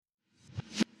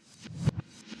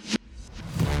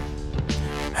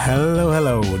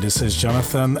Hello. This is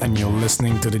Jonathan, and you're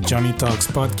listening to the Johnny Talks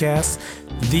podcast,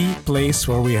 the place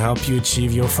where we help you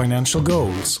achieve your financial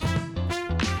goals.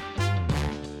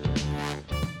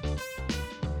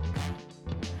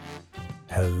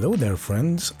 Hello there,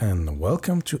 friends, and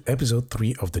welcome to episode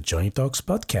 3 of the Johnny Talks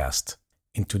podcast.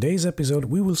 In today's episode,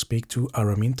 we will speak to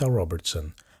Araminta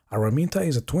Robertson. Araminta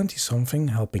is a 20-something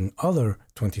helping other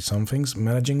 20-somethings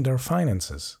managing their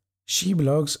finances. She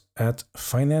blogs at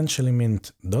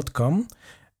financiallymint.com,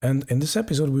 and in this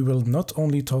episode we will not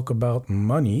only talk about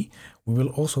money, we will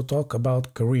also talk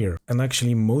about career. And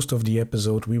actually most of the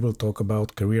episode we will talk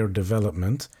about career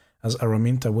development, as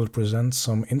Araminta will present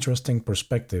some interesting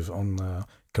perspective on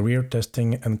career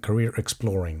testing and career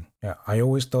exploring. I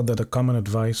always thought that a common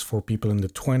advice for people in the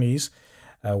 20s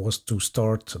was to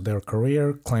start their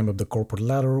career, climb up the corporate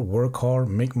ladder, work hard,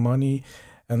 make money,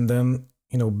 and then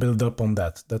build up on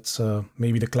that. That's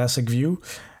maybe the classic view.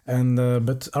 And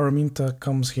but Araminta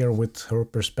comes here with her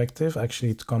perspective.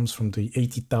 Actually, it comes from the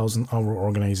 80,000 hour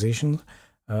organization,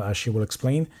 as she will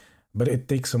explain. But it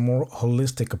takes a more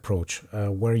holistic approach,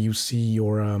 where you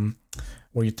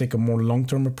take a more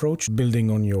long-term approach,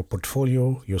 building on your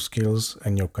portfolio, your skills,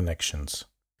 and your connections.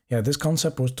 This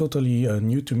concept was totally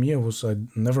new to me.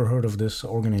 I'd never heard of this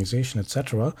organization,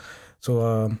 etc.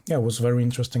 So it was very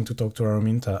interesting to talk to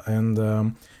Araminta.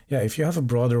 And if you have a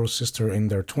brother or sister in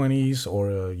their 20s,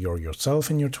 or you're yourself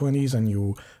in your 20s and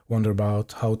you wonder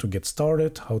about how to get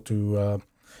started, how to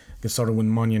get started with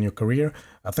money in your career,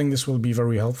 I think this will be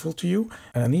very helpful to you.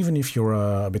 And even if you're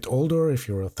a bit older, if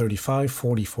you're 35,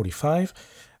 40, 45,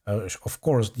 of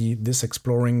course,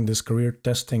 this career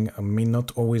testing may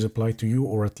not always apply to you,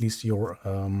 or at least your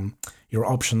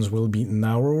options will be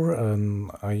narrower.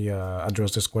 And I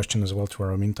addressed this question as well to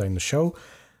Araminta in the show.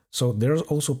 So there's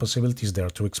also possibilities there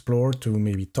to explore, to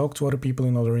maybe talk to other people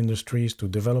in other industries, to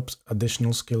develop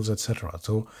additional skills, etc.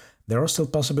 So there are still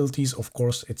possibilities. Of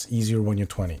course, it's easier when you're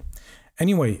 20.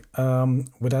 Anyway,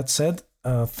 with that said,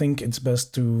 I think it's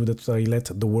best that I let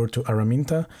the word to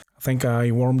Araminta. I think I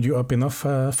warmed you up enough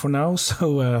for now,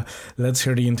 so let's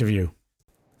hear the interview.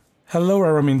 Hello,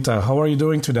 Araminta. How are you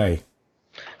doing today?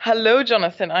 Hello,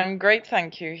 Jonathan. I'm great,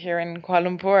 thank you, here in Kuala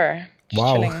Lumpur.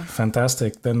 Wow, chilling.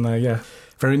 Fantastic. Then,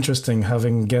 very interesting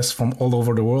having guests from all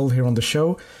over the world here on the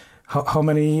show. How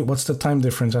many, what's the time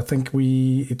difference? I think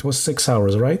it was 6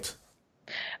 hours, right?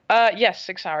 Yes,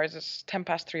 6 hours. It's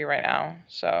 3:10 right now,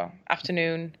 so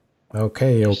afternoon.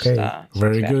 Okay.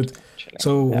 Very good.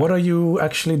 So what are you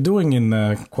actually doing in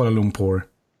Kuala Lumpur?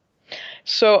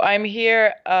 So I'm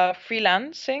here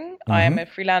freelancing. I am a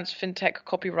freelance fintech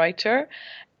copywriter,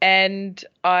 and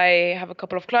I have a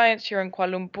couple of clients here in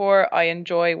Kuala Lumpur. I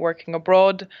enjoy working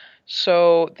abroad,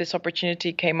 so this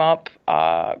opportunity came up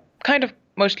kind of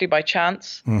mostly by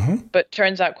chance, but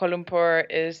turns out Kuala Lumpur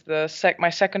is my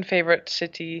second favorite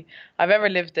city I've ever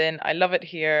lived in. I love it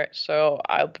here, so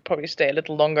I'll probably stay a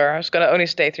little longer. I was going to only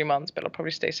stay 3 months, but I'll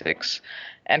probably stay 6.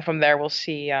 And from there, we'll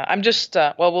see. I'm just,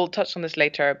 we'll touch on this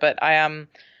later, but I am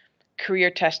career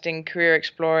testing, career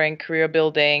exploring, career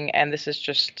building, and this is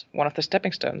just one of the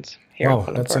stepping stones here in Kuala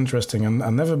Lumpur. That's interesting. And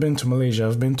I've never been to Malaysia.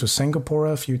 I've been to Singapore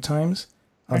a few times.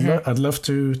 I'd love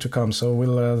to come, so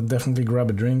we'll definitely grab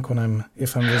a drink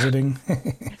if I'm visiting.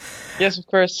 Yes, of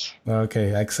course.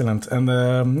 Okay, excellent. And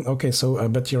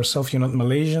but yourself, you're not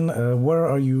Malaysian. Where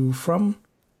are you from?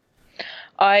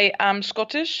 I am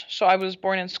Scottish, so I was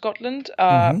born in Scotland,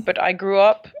 but I grew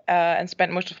up and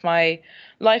spent most of my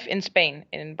life in Spain,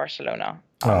 in Barcelona.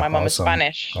 My mom is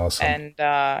Spanish, and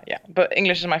but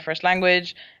English is my first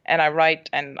language, and I write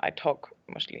and I talk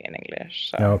mostly in English.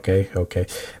 So. Okay.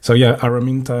 So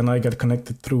Araminta and I got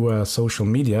connected through social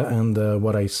media, and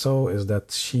what I saw is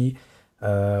that she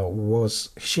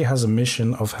has a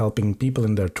mission of helping people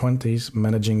in their 20s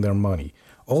managing their money.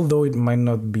 Although it might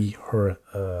not be her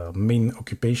main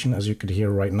occupation, as you could hear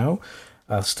right now,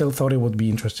 I still thought it would be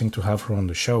interesting to have her on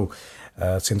the show,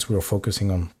 since we are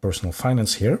focusing on personal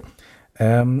finance here.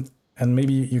 And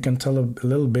maybe you can tell a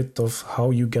little bit of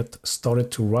how you get started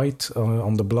to write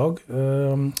on the blog,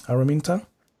 Araminta?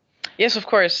 Yes, of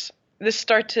course. This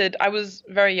started, I was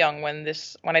very young when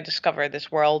I discovered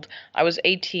this world. I was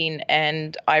 18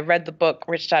 and I read the book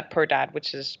Rich Dad Poor Dad,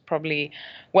 which is probably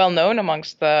well known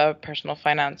amongst the personal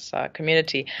finance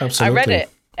community. Absolutely. I read it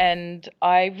and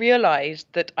I realized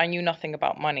that I knew nothing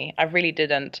about money. I really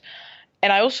didn't.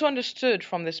 And I also understood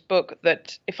from this book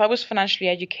that if I was financially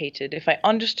educated, if I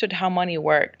understood how money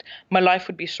worked, my life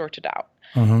would be sorted out.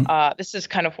 This is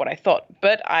kind of what I thought.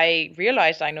 But I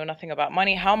realized I know nothing about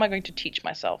money. How am I going to teach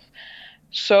myself?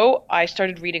 So I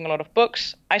started reading a lot of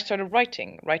books. I started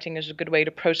writing. Writing is a good way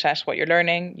to process what you're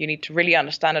learning. You need to really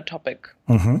understand a topic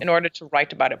Mm-hmm. in order to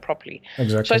write about it properly. So I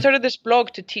Exactly. started this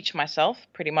blog to teach myself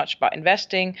pretty much about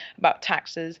investing, about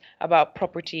taxes, about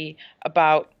property,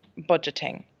 about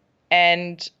budgeting.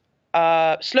 And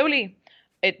slowly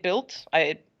it built.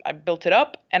 I built it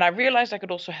up, and I realized I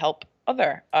could also help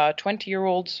other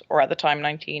 20-year-olds, or at the time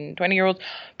 19, 20-year-olds,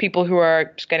 people who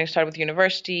are just getting started with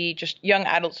university, just young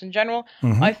adults in general.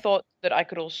 Mm-hmm. I thought that I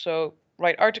could also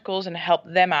write articles and help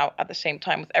them out at the same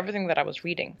time with everything that I was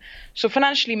reading. So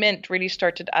Financially Mint really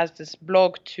started as this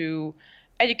blog to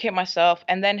educate myself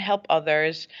and then help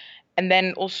others. And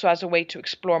then also as a way to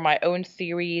explore my own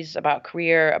theories about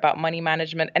career, about money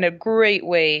management, and a great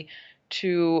way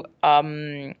to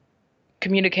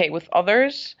communicate with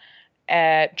others,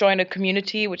 join a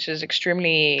community which is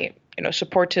extremely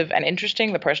supportive and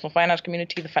interesting, the personal finance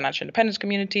community, the financial independence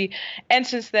community. And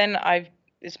since then, I've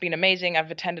it's been amazing. I've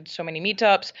attended so many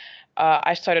meetups.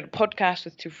 I started a podcast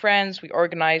with two friends. We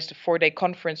organized a 4-day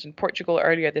conference in Portugal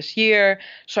earlier this year.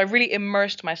 So I really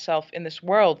immersed myself in this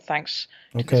world thanks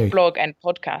to this Okay. blog and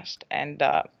podcast. And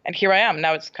here I am.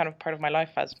 Now it's kind of part of my life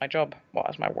as my job, well,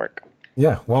 as my work.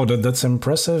 Yeah. Wow. That's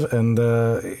impressive, and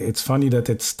it's funny that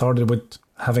it started with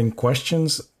having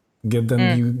questions. Then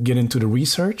Mm. you get into the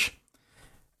research,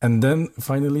 and then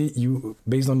finally you,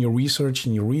 based on your research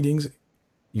and your readings,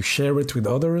 you share it with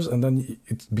others, and then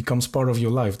it becomes part of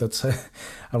your life. That's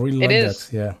I really It like that.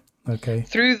 is. Yeah. Okay.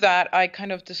 Through that, I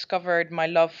kind of discovered my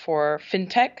love for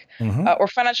fintech, Mm-hmm. or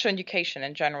financial education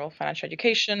in general, financial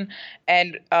education.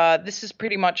 And this is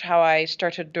pretty much how I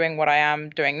started doing what I am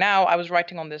doing now. I was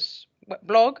writing on this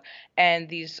blog, and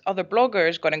these other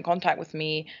bloggers got in contact with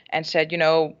me and said,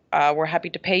 we're happy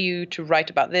to pay you to write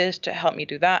about this, to help me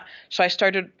do that. So I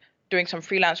started doing some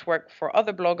freelance work for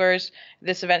other bloggers.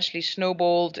 This eventually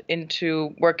snowballed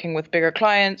into working with bigger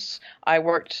clients. I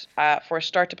worked for a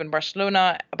startup in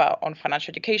Barcelona on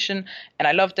financial education, and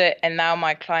I loved it. And now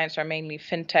my clients are mainly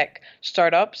fintech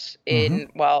startups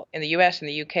Mm-hmm. in the US, in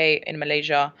the UK, in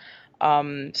Malaysia.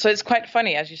 So it's quite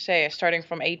funny, as you say, starting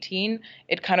from 18,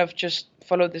 it kind of just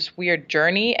followed this weird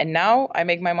journey, and now I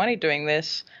make my money doing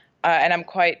this, and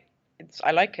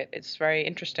I like it. It's very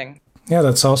interesting. Yeah,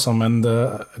 that's awesome. And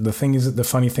the thing is, the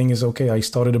funny thing is, okay, I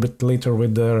started a bit later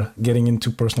with getting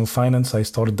into personal finance. I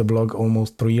started the blog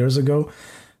almost 3 years ago.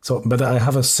 So, but I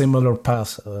have a similar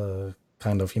path,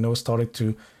 kind of, started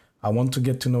to, I want to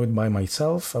get to know it by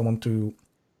myself. I want to,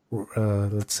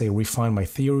 let's say, refine my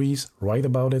theories, write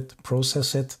about it,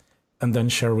 process it, and then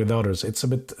share with others. It's a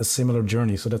bit a similar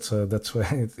journey. So that's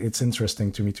why it's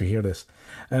interesting to me to hear this.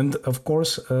 And of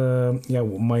course, yeah,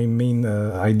 my main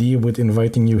idea with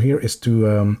inviting you here is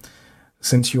to,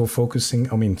 since you're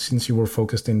focusing, I mean, since you were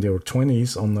focused in your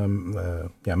 20s on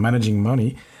yeah, managing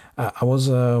money, I was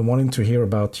wanting to hear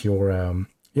about your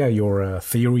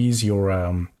theories,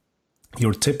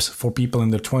 your tips for people in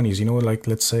their 20s. Like,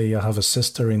 let's say I have a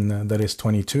sister that is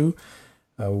 22.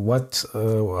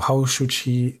 How should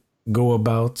she go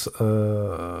about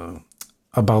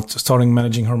starting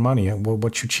managing her money?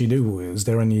 What should she do? Is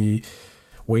there any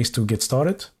ways to get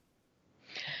started?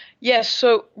 Yes,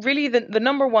 so really the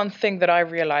number one thing that I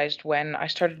realized when I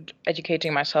started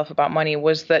educating myself about money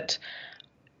was that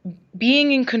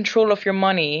being in control of your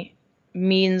money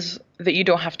means that you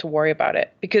don't have to worry about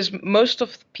it, because most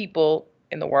of the people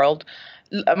in the world,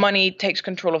 money takes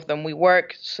control of them. We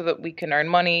work so that we can earn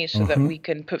money, so that Mm-hmm. we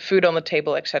can put food on the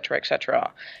table, etc.,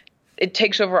 etc. It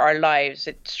takes over our lives,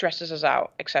 it stresses us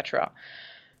out, etc.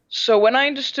 So when I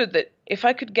understood that if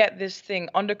I could get this thing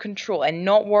under control and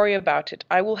not worry about it,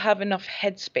 I will have enough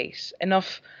headspace,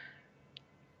 enough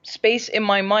space in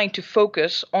my mind to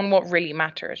focus on what really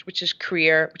matters, which is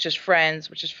career, which is friends,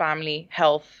 which is family,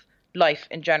 health, life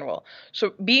in general.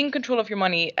 So being in control of your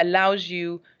money allows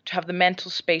you to have the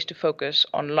mental space to focus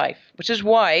on life, which is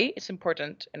why it's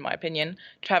important, in my opinion,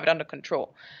 to have it under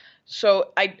control.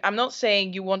 So I'm not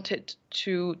saying you want it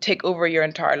to take over your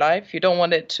entire life. You don't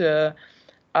want it to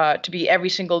be every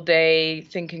single day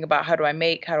thinking about how do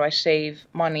I save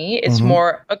money. It's Mm-hmm.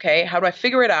 more, okay, how do I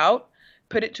figure it out,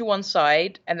 put it to one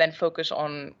side, and then focus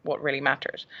on what really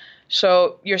matters.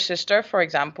 So your sister, for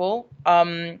example,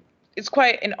 it's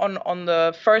quite on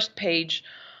the first page,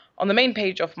 on the main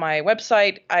page of my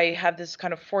website, I have this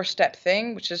kind of 4-step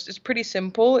thing, which is it's pretty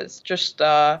simple. It's just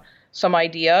some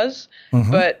ideas,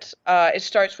 Mm-hmm. but it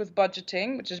starts with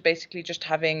budgeting, which is basically just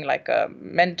having like a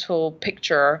mental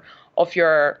picture of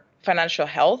your financial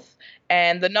health.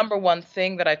 And the number one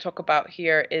thing that I talk about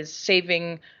here is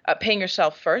paying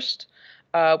yourself first,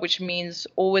 which means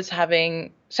always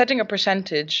setting a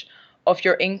percentage of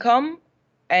your income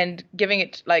and giving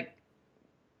it like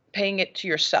paying it to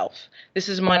yourself. This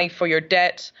is money for your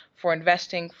debt, for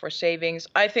investing, for savings.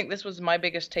 I think this was my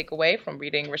biggest takeaway from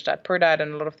reading Rich Dad Poor Dad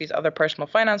and a lot of these other personal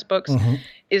finance books,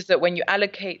 is that when you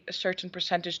allocate a certain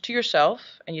percentage to yourself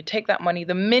and you take that money,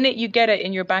 the minute you get it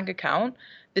in your bank account,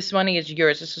 this money is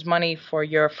yours. This is money for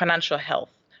your financial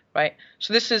health, right?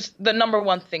 So this is the number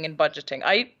one thing in budgeting.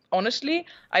 I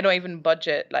don't even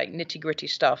budget like nitty gritty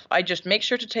stuff. I just make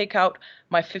sure to take out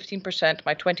my 15%,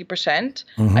 my 20%.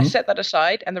 I set that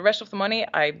aside, and the rest of the money,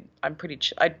 I'm pretty.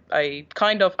 I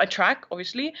track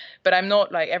obviously, but I'm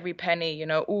not like every penny. You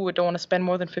know, I don't want to spend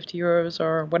more than 50 euros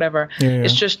or whatever. Yeah.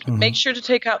 It's just make sure to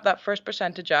take out that first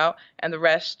percentage out, and the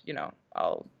rest, you know,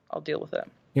 I'll deal with it.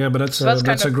 Yeah, but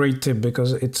that's a great tip,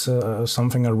 because it's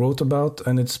something I wrote about,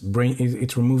 and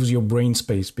it removes your brain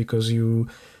space, because you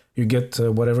get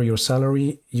whatever your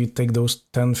salary, you take those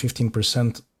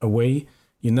 10-15% away,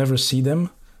 you never see them,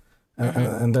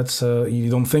 and that's you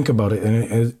don't think about it,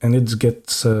 and it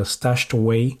gets stashed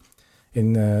away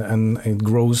and it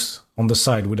grows on the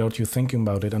side without you thinking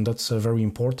about it, and that's very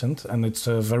important, and it's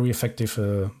a very effective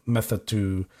method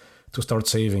to start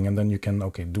saving, and then you can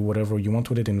do whatever you want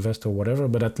with it, invest or whatever,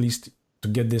 but at least to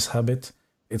get this habit,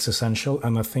 it's essential.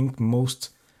 And I think most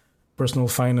personal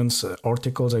finance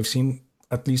articles I've seen,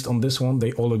 at least on this one,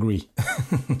 they all agree.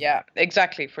 Yeah,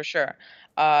 exactly, for sure.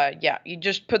 You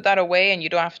just put that away and you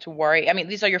don't have to worry. I mean,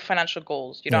 these are your financial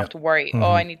goals. You don't have to worry,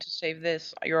 I need to save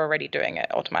this. You're already doing it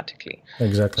automatically.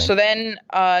 Exactly. So then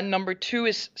number 2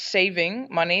 is saving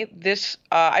money. This,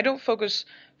 I don't focus,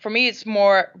 for me, it's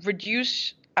more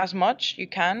reduce as much you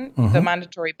can the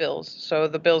mandatory bills. So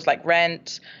the bills like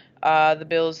rent, the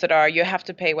bills that are you have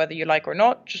to pay whether you like or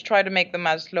not, just try to make them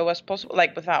as low as possible,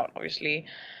 like without obviously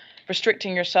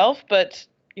restricting yourself, but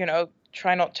you know,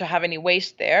 try not to have any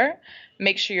waste there.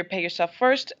 Make sure you pay yourself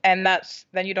first, and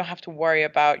then you don't have to worry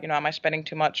about, you know, am I spending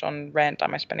too much on rent?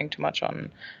 Am I spending too much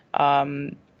on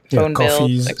phone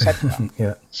bills, etc.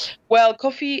 Yeah. Well,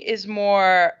 coffee is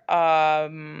more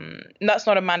that's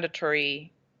not a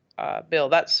mandatory bill.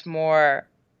 That's more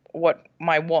what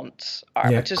my wants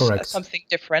are, which is something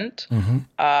different.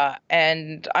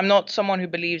 And I'm not someone who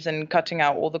believes in cutting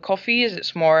out all the coffees.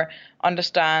 It's more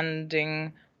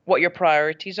understanding what your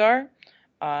priorities are.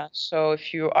 So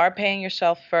if you are paying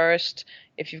yourself first,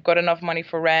 if you've got enough money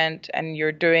for rent and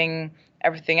you're doing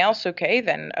everything else okay,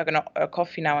 then a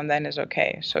coffee now and then is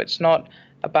okay. So it's not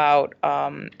about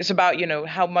it's about, you know,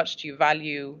 how much do you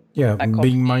value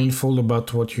being mindful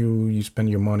about what you spend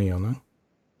your money on.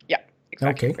 Yeah,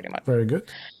 exactly. Pretty much. Very good.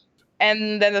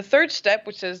 And then the third step,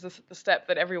 which is the step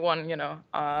that everyone, you know,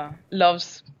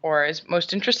 loves or is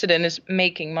most interested in, is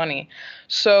making money.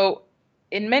 So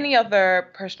in many other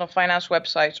personal finance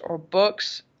websites or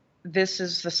books, this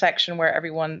is the section where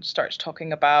everyone starts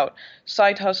talking about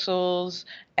side hustles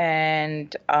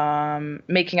and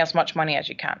making as much money as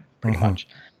you can, pretty much.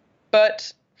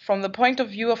 But from the point of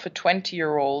view of a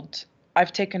 20-year-old,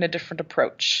 I've taken a different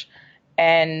approach.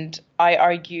 And I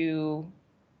argue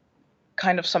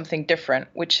kind of something different,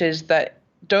 which is that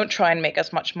don't try and make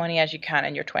as much money as you can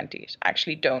in your 20s.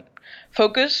 Actually, don't.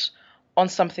 Focus on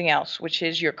something else, which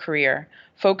is your career.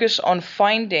 Focus on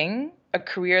finding a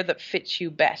career that fits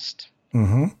you best.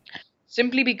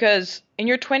 Simply because in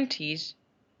your 20s,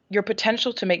 your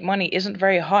potential to make money isn't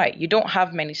very high. You don't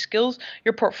have many skills.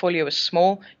 Your portfolio is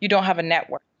small. You don't have a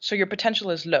network. So your potential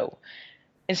is low.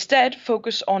 Instead,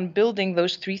 focus on building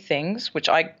those 3 things, which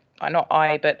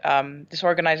this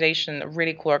organization, a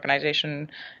really cool organization,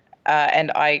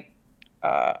 and I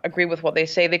agree with what they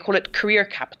say. They call it career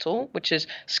capital, which is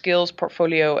skills,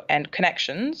 portfolio, and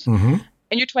connections.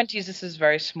 In your 20s, this is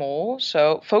very small.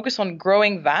 So focus on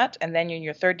growing that. And then in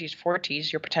your 30s,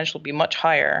 40s, your potential will be much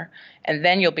higher. And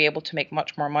then you'll be able to make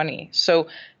much more money. So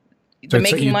the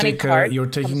making money part. You're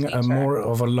taking a more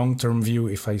of a long-term view,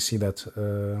 if I see that.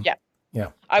 Yeah.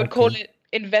 I would call it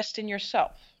invest in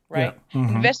yourself, right? Yeah.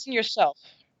 Invest in yourself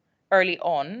early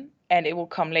on, and it will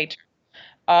come later.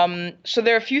 So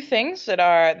there are a few things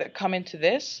that come into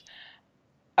this.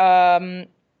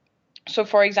 So,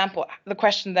 for example, the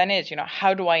question then is, you know,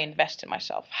 how do I invest in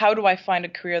myself? How do I find a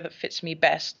career that fits me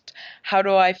best? How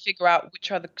do I figure out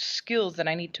which are the skills that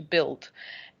I need to build?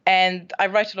 And I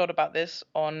write a lot about this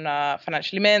on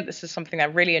Financially Mint. This is something I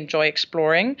really enjoy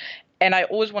exploring. And I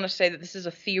always want to say that this is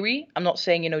a theory. I'm not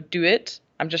saying, you know, do it.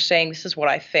 I'm just saying this is what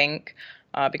I think,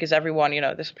 because everyone, you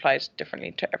know, this applies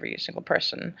differently to every single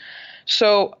person.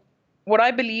 So what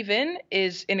I believe in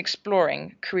is in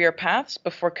exploring career paths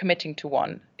before committing to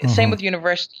one. Same with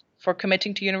university. For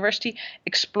committing to university,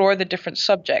 explore the different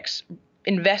subjects.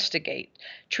 investigate.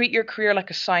 Treat your career like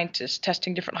a scientist,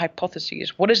 testing different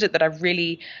hypotheses. What is it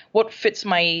that what fits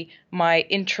my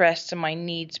interests and my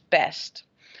needs best?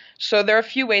 So there are a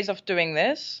few ways of doing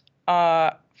this.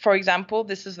 For example,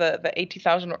 this is the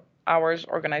 80,000 hours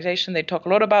organization. They talk a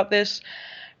lot about this,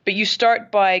 but you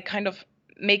start by kind of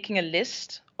making a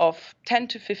list of 10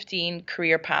 to 15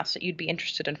 career paths that you'd be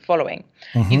interested in following.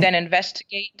 You then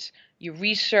investigate, you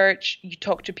research, you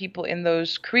talk to people in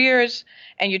those careers,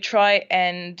 and you try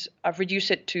and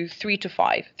reduce it to three to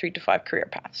five career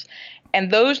paths. And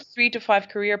those 3 to 5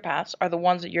 career paths are the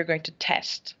ones that you're going to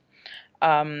test.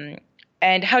 And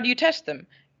how do you test them?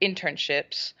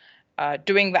 Internships,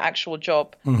 doing the actual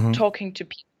job, talking to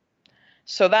people.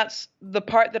 So that's the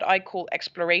part that I call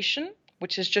exploration,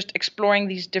 which is just exploring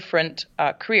these different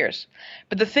careers.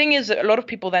 But the thing is that a lot of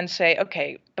people then say,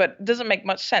 okay, but it doesn't make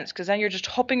much sense because then you're just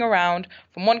hopping around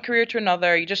from one career to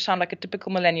another. You just sound like a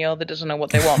typical millennial that doesn't know what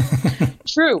they want.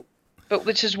 True. But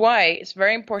which is why it's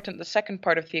very important, the second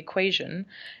part of the equation,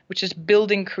 which is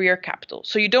building career capital.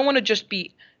 So you don't want to just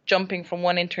be jumping from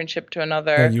one internship to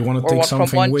another, you want to take something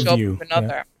from one with job you. to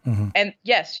another. And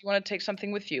yes, you want to take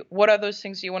something with you. What are those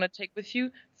things you want to take with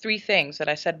you? 3 things that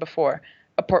I said before: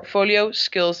 a portfolio,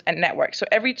 skills, and network. So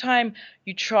every time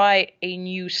you try a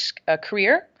new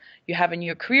career, you have a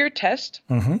new career test.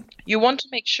 You want to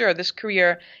make sure this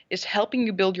career is helping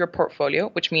you build your portfolio,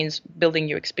 which means building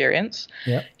new experience.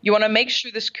 You want to make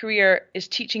sure this career is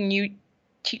teaching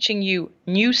you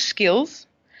new skills.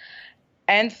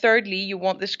 And thirdly, you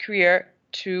want this career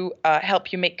to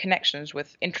help you make connections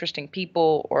with interesting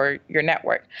people or your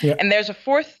network. And there's a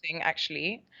fourth thing,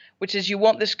 actually, which is you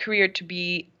want this career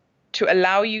to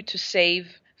allow you to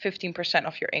save 15%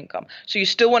 of your income. So you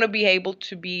still want to be able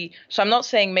to so I'm not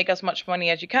saying make as much money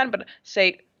as you can, but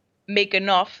say make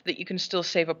enough that you can still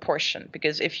save a portion.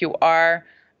 Because if you are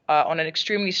on an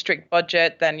extremely strict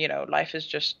budget, then, life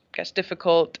gets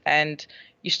difficult and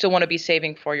you still want to be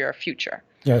saving for your future.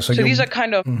 So these are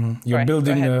kind of... You're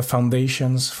building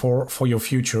foundations for your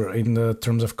future in the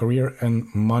terms of career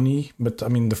and money. But I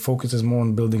mean, the focus is more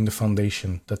on building the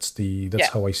foundation. That's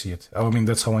how I see it. I mean,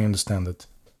 that's how I understand it.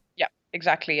 Yeah,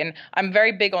 exactly. And I'm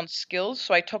very big on skills.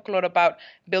 So I talk a lot about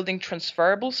building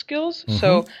transferable skills.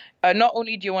 So not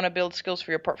only do you want to build skills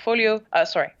for your portfolio,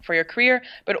 for your career,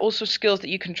 but also skills that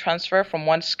you can transfer from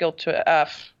one skill to...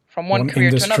 from one career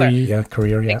industry, to another.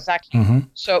 Career, Exactly.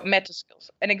 So meta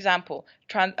skills. An example,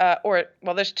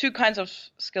 there's 2 kinds of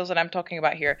skills that I'm talking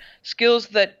about here. Skills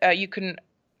that you can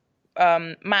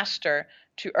master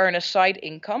to earn a side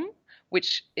income,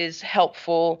 which is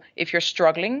helpful if you're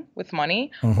struggling with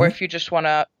money or if you just want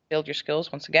to build your skills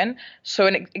once again. So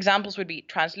examples would be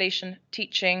translation,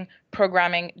 teaching,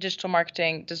 programming, digital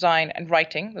marketing, design, and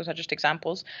writing. Those are just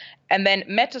examples. And then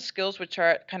meta skills, which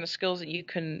are kind of skills that you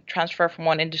can transfer from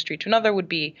one industry to another, would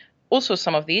be also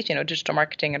some of these, digital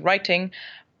marketing and writing,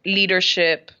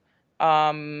 leadership,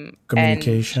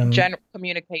 communication. And general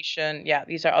communication. Yeah,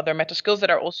 these are other meta skills that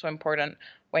are also important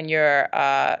when you're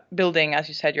building, as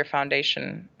you said, your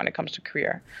foundation when it comes to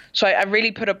career. So I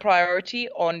really put a priority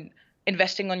on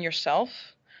investing on yourself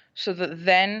so that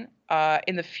then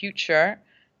in the future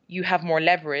you have more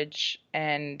leverage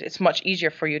and it's much easier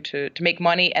for you to make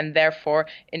money and therefore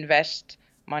invest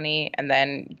money and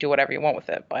then do whatever you want with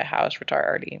it, buy a house, retire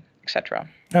early, etc.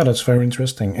 Yeah, that's very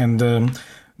interesting. And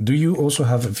do you also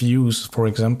have views, for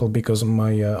example, because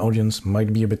my audience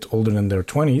might be a bit older than their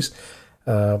 20s,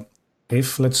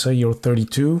 if let's say you're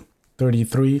 32,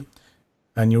 33,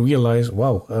 and you realize,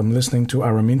 wow, I'm listening to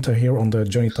Araminta here on the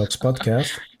Johnny Talks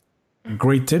podcast.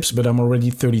 Great tips, but I'm already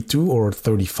 32 or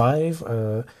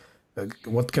 35.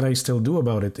 What can I still do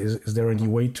about it? Is there any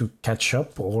way to catch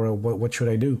up, or what should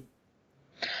I do?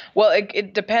 Well,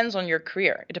 it depends on your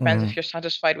career. It depends if you're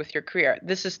satisfied with your career.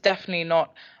 This is definitely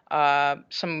not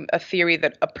a theory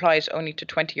that applies only to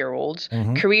 20-year-olds.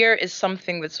 Career is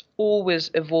something that's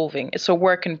always evolving. It's a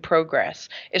work in progress.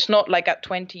 It's not like at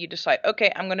 20 you decide,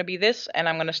 okay, I'm going to be this and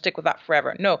I'm going to stick with that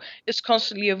forever. No, it's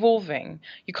constantly evolving.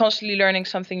 You're constantly learning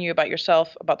something new about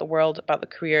yourself, about the world, about the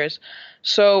careers.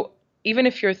 So even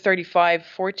if you're 35,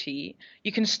 40,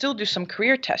 you can still do some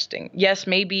career testing. Yes,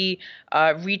 maybe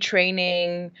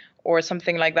retraining or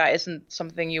something like that isn't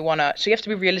something you want to... So you have to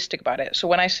be realistic about it. So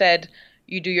when I said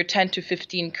you do your 10 to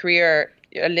 15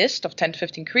 a list of 10 to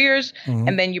 15 careers,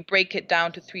 and then you break it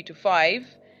down to 3 to 5,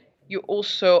 you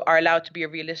also are allowed to be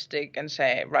realistic and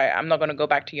say, right, I'm not going to go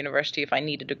back to university if I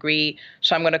need a degree,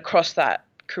 so I'm going to cross that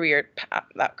career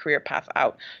path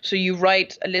out. So you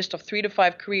write a list of 3 to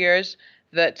 5 careers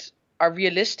that are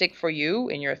realistic for you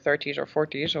in your 30s or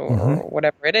 40s or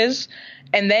whatever it is,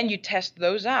 and then you test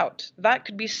those out. That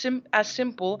could be as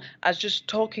simple as just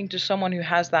talking to someone who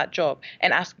has that job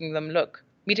and asking them, look,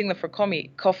 meeting them for coffee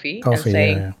and Coffee,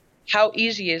 saying, yeah. how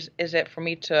easy is it for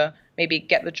me to maybe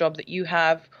get the job that you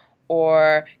have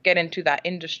or get into that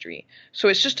industry? So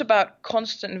it's just about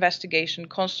constant investigation,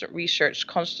 constant research,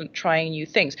 constant trying new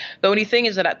things. The only thing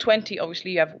is that at 20,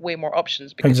 obviously, you have way more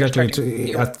options because Exactly. you're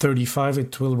starting. At 35,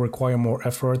 it will require more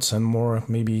efforts and more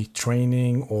maybe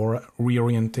training or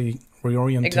reorienting.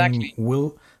 Reorienting Exactly.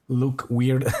 will look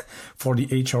weird for the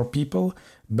HR people,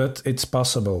 but it's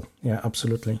possible. Yeah,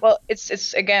 absolutely. Well,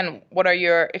 it's again,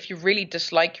 if you really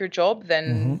dislike your job,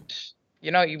 then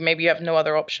maybe you have no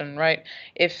other option, right?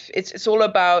 If it's all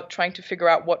about trying to figure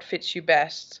out what fits you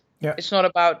best. Yeah. It's not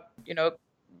about,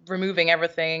 removing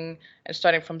everything and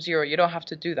starting from zero. You don't have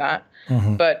to do that.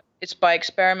 But it's by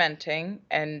experimenting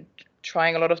and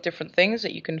trying a lot of different things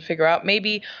that you can figure out.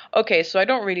 Maybe, okay, so I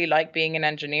don't really like being an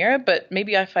engineer, but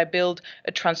maybe if I build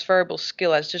a transferable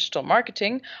skill as digital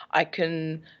marketing, I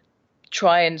can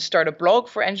try and start a blog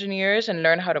for engineers and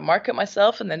learn how to market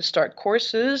myself, and then start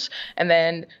courses and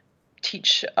then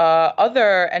teach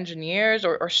other engineers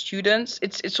or students.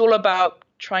 It's all about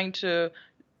trying to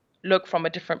look from a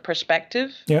different perspective,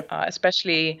 Yeah.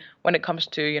 especially when it comes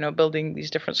to building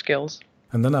these different skills.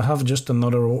 And then I have just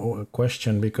another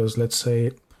question, because let's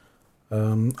say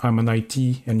I'm an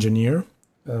IT engineer,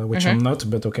 which I'm not,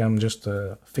 but okay, I'm just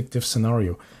a fictive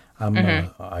scenario.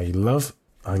 I love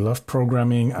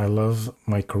programming. I love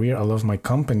my career. I love my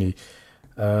company.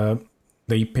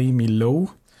 They pay me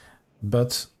low,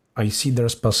 but I see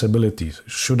there's possibilities.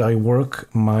 Should I work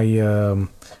my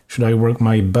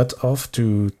butt off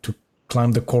to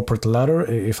climb the corporate ladder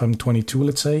if I'm 22,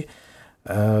 let's say,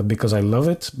 because I love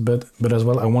it, but as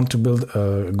well I want to build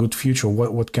a good future.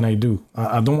 What can I do?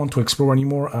 I don't want to explore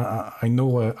anymore. I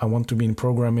know I want to be in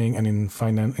programming and in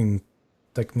finance, in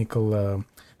technical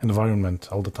environment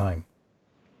all the time.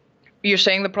 You're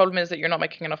saying the problem is that you're not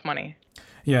making enough money.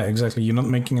 Yeah, exactly. You're not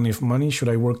making enough money. Should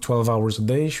I work 12 hours a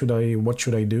day? What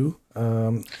should I do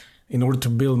in order to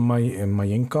build my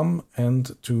income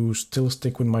and to still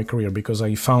stick with my career? Because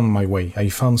I found my way. I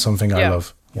found something I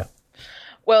love. Yeah.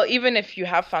 Well, even if you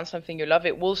have found something you love,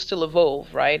 it will still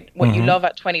evolve, right? What you love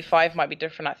at 25 might be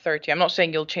different at 30. I'm not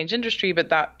saying you'll change industry, but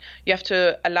that you have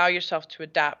to allow yourself to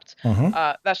adapt.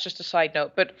 That's just a side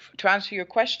note. But to answer your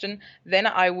question, then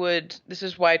this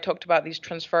is why I talked about these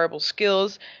transferable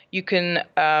skills. You can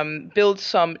build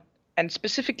some, and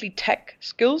specifically tech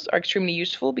skills are extremely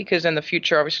useful, because in the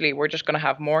future, obviously, we're just going to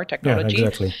have more technology. Yeah,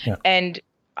 exactly. Yeah. And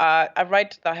I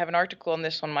have an article on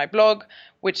this on my blog,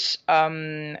 which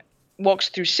walks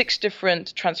through 6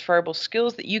 different transferable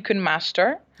skills that you can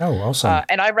master. Oh, awesome.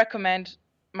 And I recommend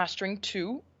mastering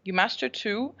 2. You master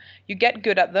 2, you get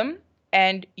good at them,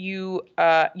 and you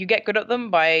get good at them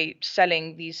by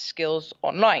selling these skills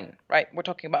online, right? We're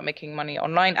talking about making money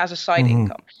online as a side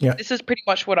income. Yeah. This is pretty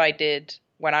much what I did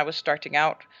when I was starting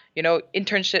out.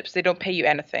 Internships, they don't pay you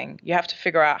anything. You have to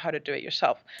figure out how to do it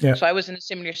yourself. Yeah. So I was in a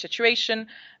similar situation,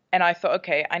 and I thought,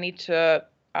 okay, I need to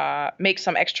make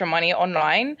some extra money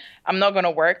online. I'm not going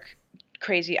to work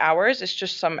crazy hours. It's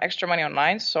just some extra money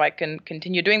online so I can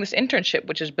continue doing this internship,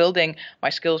 which is building my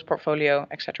skills portfolio,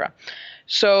 etc.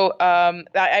 So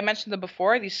I mentioned them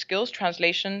before, these skills: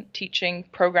 translation, teaching,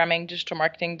 programming, digital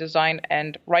marketing, design,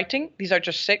 and writing. These are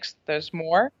just 6. There's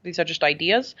more. These are just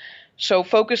ideas. So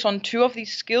focus on 2 of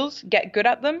these skills, get good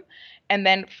at them, and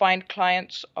then find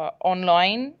clients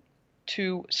online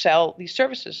to sell these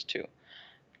services to.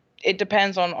 It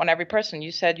depends on every person.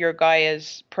 You said your guy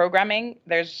is programming.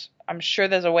 I'm sure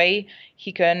there's a way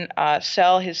he can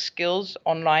sell his skills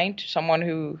online to someone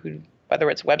who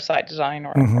whether it's website design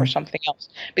or something else.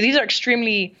 But these are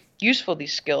extremely useful,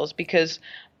 these skills, because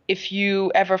if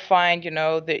you ever find,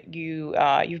 that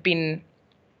you've been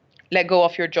let go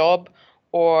of your job,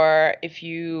 or if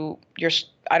you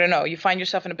find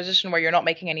yourself in a position where you're not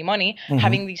making any money,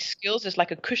 having these skills is like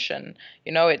a cushion.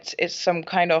 It's some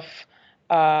kind of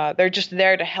they're just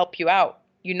there to help you out.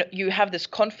 You have this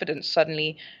confidence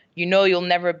suddenly. You'll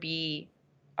never be,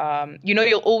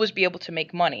 you'll always be able to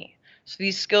make money. So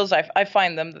these skills, I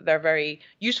find them that they're very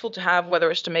useful to have,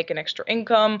 whether it's to make an extra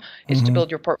income, it's to build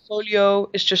your portfolio,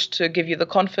 it's just to give you the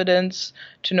confidence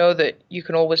to know that you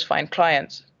can always find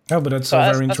clients. Oh, but that's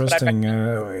very interesting.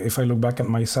 If I look back at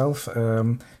myself,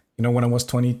 when I was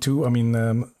 22,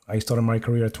 I started my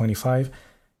career at 25.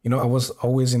 I was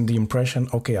always in the impression,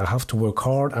 okay, I have to work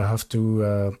hard, I have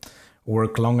to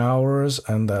work long hours,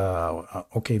 and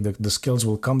okay, the skills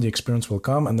will come, the experience will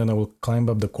come, and then I will climb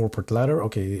up the corporate ladder.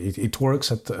 Okay, it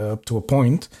works up to a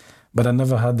point, but I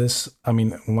never had this. I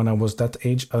mean, when I was that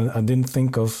age, I didn't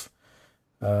think of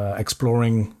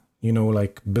exploring,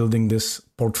 like building this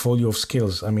portfolio of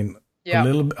skills. I mean,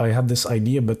 I had this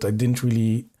idea, but I didn't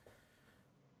really,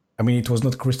 I mean, it was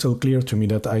not crystal clear to me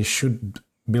that I should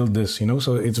build this,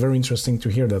 so it's very interesting to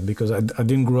hear that, because I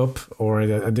didn't grow up, or I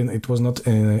didn't, it was not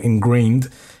ingrained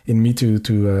in me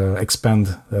to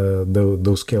expand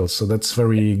those skills. So that's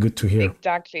very good to hear.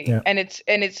 Exactly. Yeah. And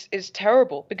it's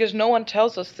terrible because no one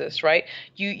tells us this, right?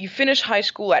 You finish high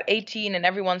school at 18 and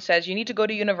everyone says you need to go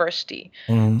to university.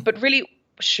 But really,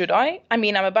 should I? I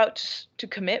mean, I'm about to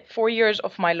commit 4 years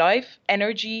of my life,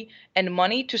 energy, and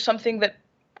money to something that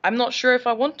I'm not sure if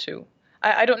I want to.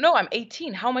 I don't know. I'm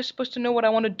 18. How am I supposed to know what I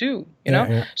want to do? You know?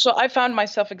 Yeah. So I found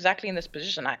myself exactly in this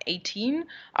position. At 18,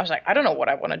 I was like, I don't know what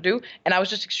I want to do. And I was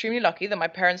just extremely lucky that my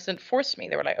parents didn't force me.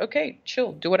 They were like, okay,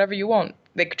 chill, do whatever you want.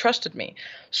 They trusted me.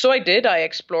 So I did. I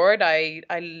explored. I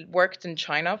worked in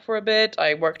China for a bit.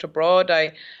 I worked abroad.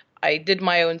 I did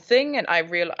my own thing. And I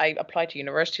applied to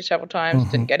university several times,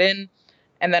 didn't get in.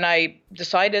 And then I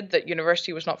decided that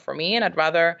university was not for me and I'd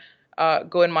rather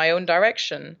go in my own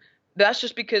direction. That's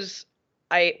just because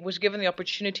I was given the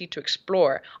opportunity to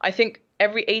explore. I think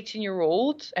every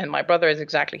 18-year-old, and my brother is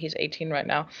he's 18 right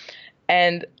now,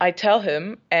 and I tell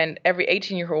him, and every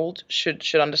 18-year-old should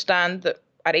understand that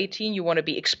at 18 you want to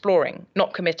be exploring,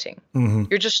 not committing.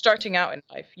 You're just starting out in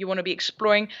life. You want to be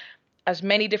exploring as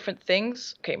many different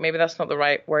things. Okay, maybe that's not the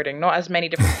right wording. Not as many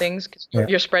different things, because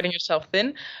you're spreading yourself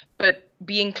thin, but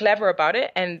being clever about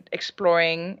it and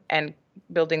exploring and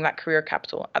building that career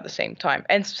capital at the same time.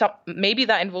 And so maybe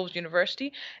that involves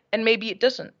university and maybe it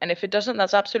doesn't. And if it doesn't,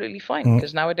 that's absolutely fine,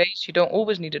 because nowadays you don't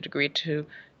always need a degree to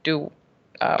do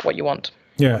what you want.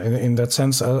 Yeah, in that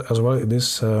sense as well,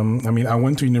 this, I mean, I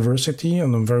went to university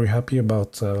and I'm very happy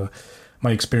about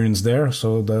my experience there.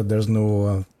 So there's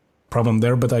no problem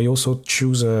there. But I also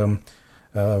choose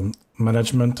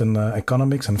management and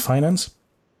economics and finance,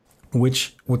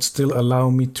 which would still allow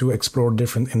me to explore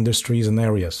different industries and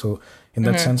areas. So in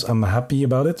that sense, I'm happy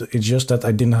about it. It's just that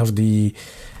I didn't have the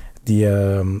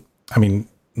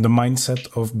mindset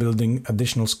of building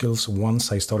additional skills once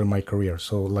I started my career.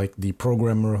 So like the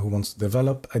programmer who wants to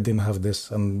develop, I didn't have this,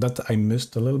 and that I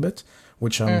missed a little bit,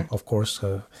 which I'm of course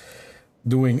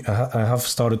doing. I have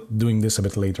started doing this a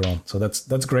bit later on. So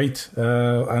that's great.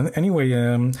 And anyway,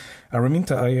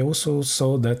 Araminta, I also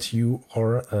saw that you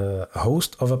are a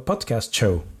host of a podcast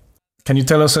show. Can you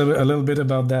tell us a little bit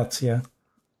about that? Yeah.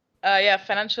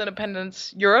 Financial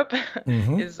Independence Europe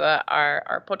is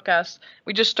our podcast.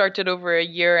 We just started over a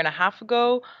year and a half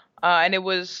ago. And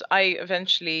I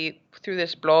eventually, through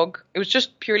this blog, it was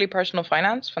just purely personal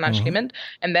finance, Financially Mint.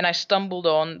 And then I stumbled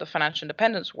on the financial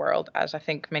independence world, as I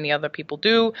think many other people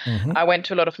do. I went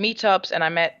to a lot of meetups and I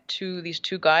met these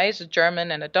two guys, a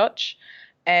German and a Dutch.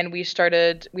 And we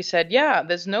said,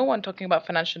 there's no one talking about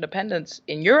financial independence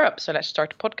in Europe, so let's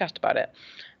start a podcast about it.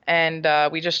 And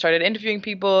we just started interviewing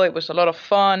people. It was a lot of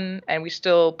fun, and we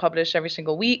still publish every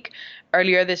single week.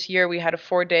 Earlier this year, we had a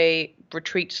 4-day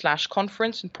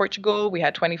retreat/conference in Portugal. We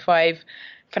had 25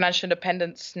 financial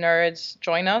independence nerds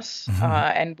join us,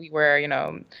 and we were,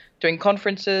 doing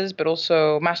conferences, but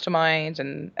also masterminds,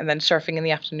 and then surfing in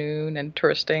the afternoon and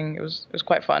touristing. It was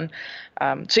quite fun.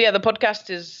 The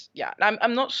podcast is,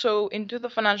 I'm not so into the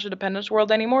financial independence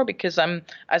world anymore, because I'm,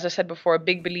 as I said before, a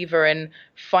big believer in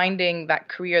finding that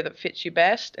career that fits you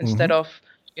best instead of,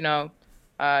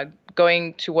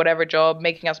 going to whatever job,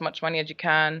 making as much money as you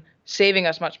can, saving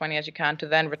as much money as you can to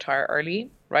then retire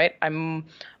early, right?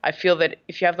 I feel that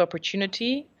if you have the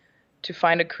opportunity to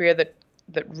find a career that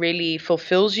really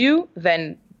fulfills you,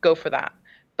 then go for that.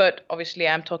 But obviously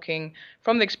I'm talking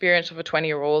from the experience of a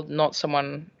 20-year-old, not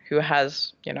someone who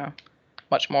has,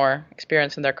 much more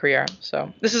experience in their career.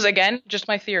 So this is, again, just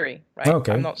my theory, right?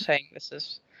 Okay. I'm not saying this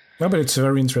is... No, but it's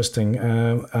very interesting.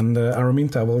 And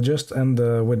Araminta, I will just end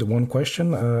with one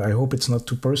question. I hope it's not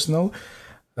too personal,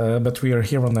 but we are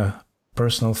here on a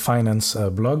personal finance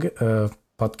blog,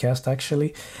 podcast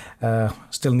actually.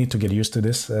 Still need to get used to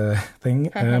this thing.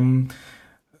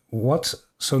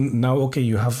 So now, okay,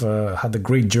 you have had a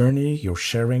great journey. You're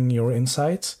sharing your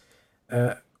insights.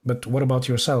 But what about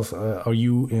yourself?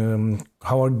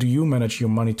 How do you manage your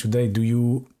money today? Do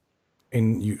you,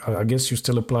 I guess you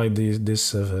still apply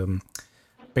this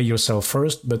pay yourself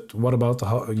first, but what about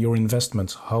your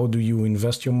investments? How do you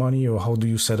invest your money, or how do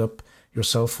you set up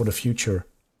yourself for the future?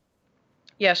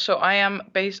 Yeah, so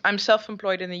I'm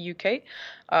self-employed in the UK.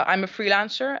 I'm a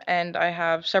freelancer, and I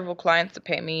have several clients that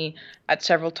pay me at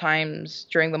several times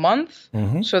during the month.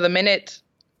 So the minute,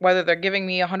 whether they're giving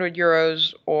me 100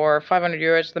 euros or 500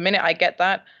 euros, the minute I get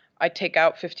that, I take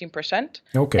out 15%,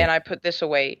 Okay. and I put this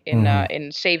away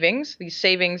in savings. These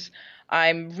savings,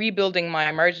 I'm rebuilding my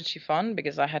emergency fund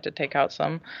because I had to take out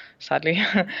some, sadly,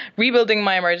 rebuilding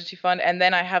my emergency fund, and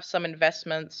then I have some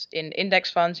investments in index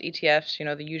funds, ETFs,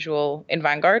 the usual in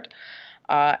Vanguard,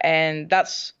 and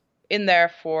that's in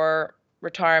there for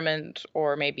retirement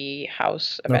or maybe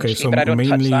house Okay, eventually, so but I don't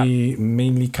touch that.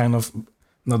 mainly kind of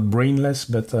not brainless,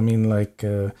 but I mean like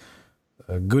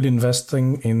good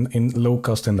investing in low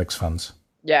cost index funds.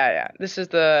 Yeah. This is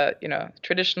the,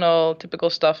 traditional, typical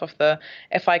stuff of the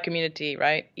FI community,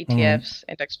 right? Mhm. ETFs,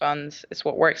 index funds, it's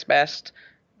what works best.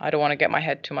 I don't want to get my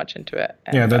head too much into it.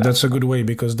 Yeah, And that's a good way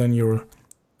because then you're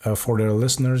for the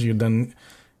listeners,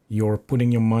 you're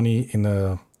putting your money in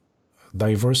a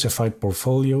diversified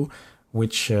portfolio,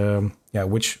 which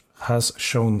has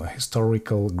shown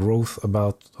historical growth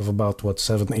of about what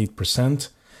 7-8%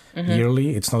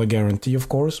 yearly. It's not a guarantee, of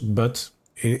course, but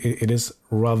it is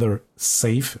rather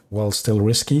safe while still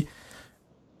risky,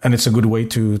 and it's a good way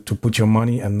to put your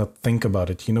money and not think about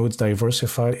it. It's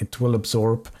diversified. It will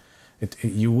absorb.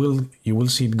 You will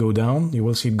see it go down. You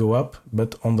will see it go up,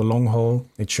 but on the long haul,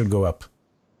 it should go up.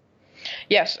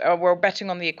 yes, we're betting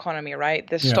on the economy, right?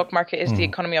 The Yeah. stock market is the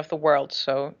economy of the world,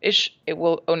 so it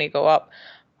will only go up.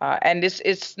 And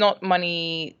it's not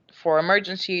money for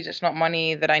emergencies. It's not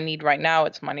money that I need right now.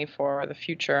 It's money for the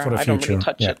future. For the I don't really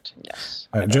future, touch yeah. it. Yes.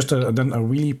 I Just don't. then a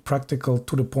really practical,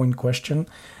 to the point question.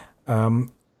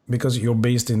 Because you're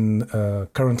based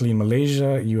currently in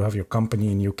Malaysia, you have your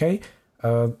company in UK.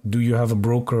 Do you have a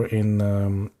broker in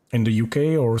the UK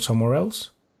or somewhere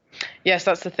else? Yes,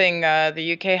 that's the thing.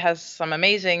 The UK has some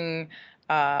amazing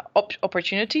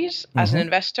opportunities as an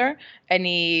investor.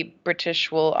 Any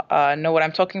British will know what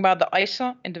I'm talking about. The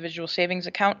ISA, Individual Savings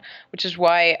Account, which is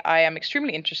why I am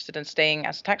extremely interested in staying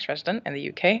as a tax resident in the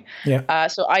UK. Yeah.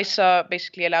 So ISA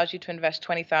basically allows you to invest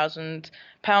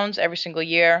 £20,000 every single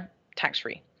year, tax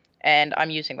free. And I'm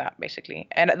using that basically.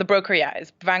 And the broker, yeah,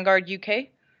 is Vanguard UK.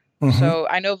 So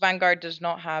I know Vanguard does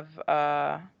not have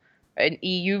an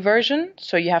EU version,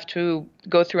 so you have to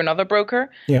go through another broker.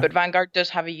 Yeah. But Vanguard does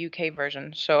have a UK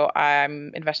version, so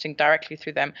I'm investing directly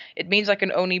through them. It means I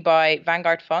can only buy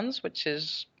Vanguard funds, which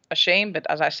is a shame. But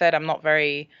as I said, I'm not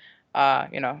very,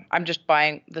 I'm just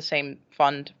buying the same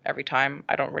fund every time.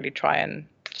 I don't really try and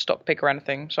stock pick or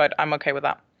anything, so I'm okay with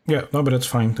that. Yeah, no, but that's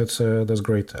fine. That's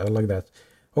great. I like that.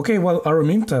 Okay, well,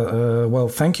 Araminta,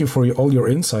 thank you for all your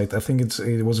insight. I think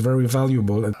it was very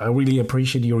valuable, and I really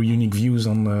appreciate your unique views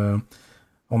on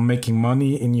making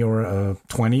money in your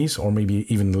 20s or maybe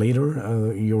even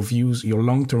later. Your views, your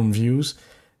long-term views,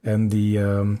 and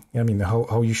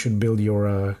how you should build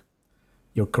your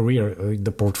career,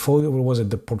 the portfolio. What was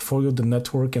it? The portfolio, the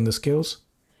network, and the skills.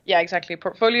 Yeah, exactly.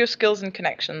 Portfolio, skills, and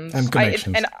connections. And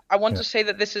connections. I want to say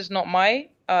that this is not my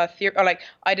theory, or like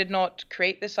I did not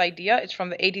create this idea. It's from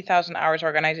the 80,000 Hours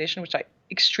organization, which I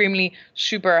extremely,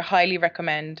 super highly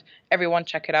recommend. Everyone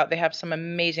check it out. They have some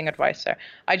amazing advice there.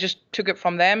 I just took it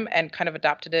from them and kind of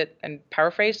adapted it and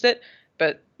paraphrased it.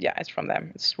 But yeah, it's from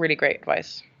them. It's really great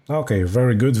advice. Okay,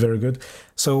 very good, very good.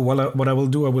 So what I will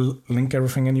do, I will link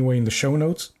everything anyway in the show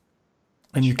notes.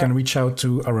 And you can reach out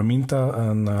to Araminta.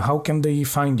 And how can they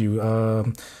find you?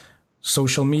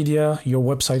 Social media, your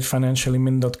website,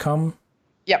 financiallymint.com.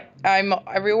 Yeah, I'm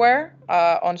everywhere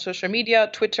on social media.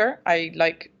 Twitter, I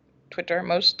like Twitter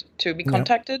most to be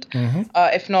contacted.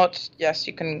 If not, yes,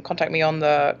 you can contact me on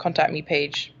the Contact Me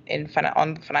page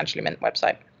on the Financially Mint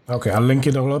website. Okay, I'll link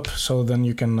it all up so then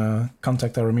you can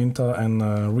contact Araminta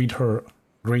and read her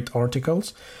great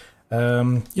articles.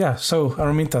 So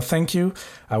Araminta, thank you.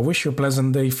 I wish you a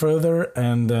pleasant day further,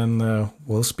 and then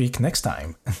we'll speak next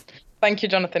time. Thank you,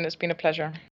 Jonathan. It's been a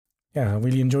pleasure. Yeah, I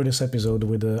really enjoyed this episode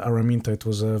with Araminta. It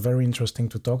was very interesting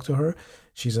to talk to her.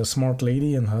 She's a smart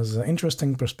lady and has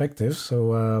interesting perspectives,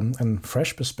 and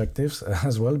fresh perspectives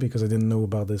as well, because I didn't know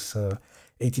about this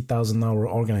 80,000 hour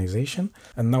organization.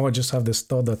 And now I just have this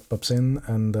thought that pops in,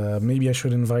 and maybe I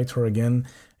should invite her again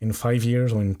in 5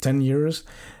 years or in 10 years.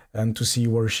 And to see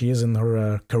where she is in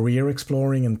her career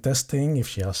exploring and testing, if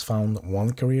she has found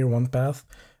one career, one path,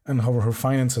 and how her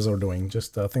finances are doing.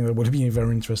 I think that would be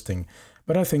very interesting.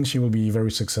 But I think she will be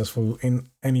very successful in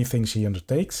anything she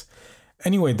undertakes.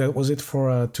 Anyway, that was it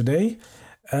for today.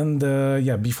 And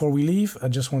before we leave, I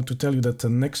just want to tell you that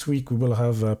next week we will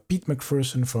have Pete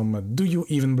McPherson from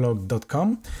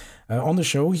doyouevenblog.com. On the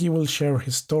show, he will share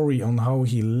his story on how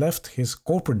he left his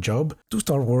corporate job to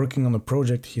start working on a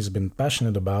project he's been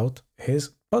passionate about,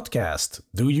 his podcast,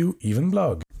 Do You Even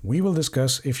Blog? We will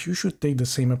discuss if you should take the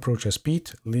same approach as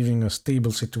Pete, leaving a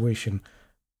stable situation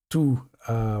to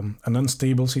an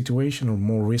unstable situation or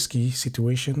more risky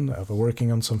situation of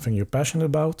working on something you're passionate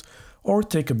about, or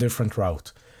take a different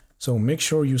route. So make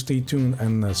sure you stay tuned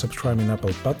and subscribe in Apple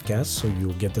Podcasts so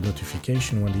you'll get the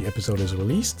notification when the episode is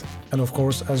released. And of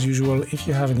course, as usual, if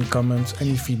you have any comments,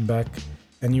 any feedback,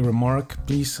 any remark,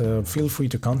 please feel free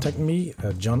to contact me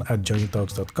at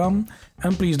john@johnnytalks.com,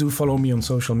 and please do follow me on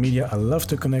social media. I love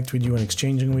to connect with you and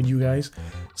exchanging with you guys.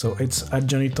 So it's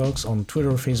 @JohnnyTalks on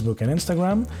Twitter, Facebook, and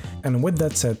Instagram. And with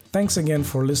that said, thanks again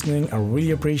for listening. I really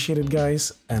appreciate it,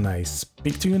 guys, and I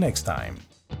speak to you next time.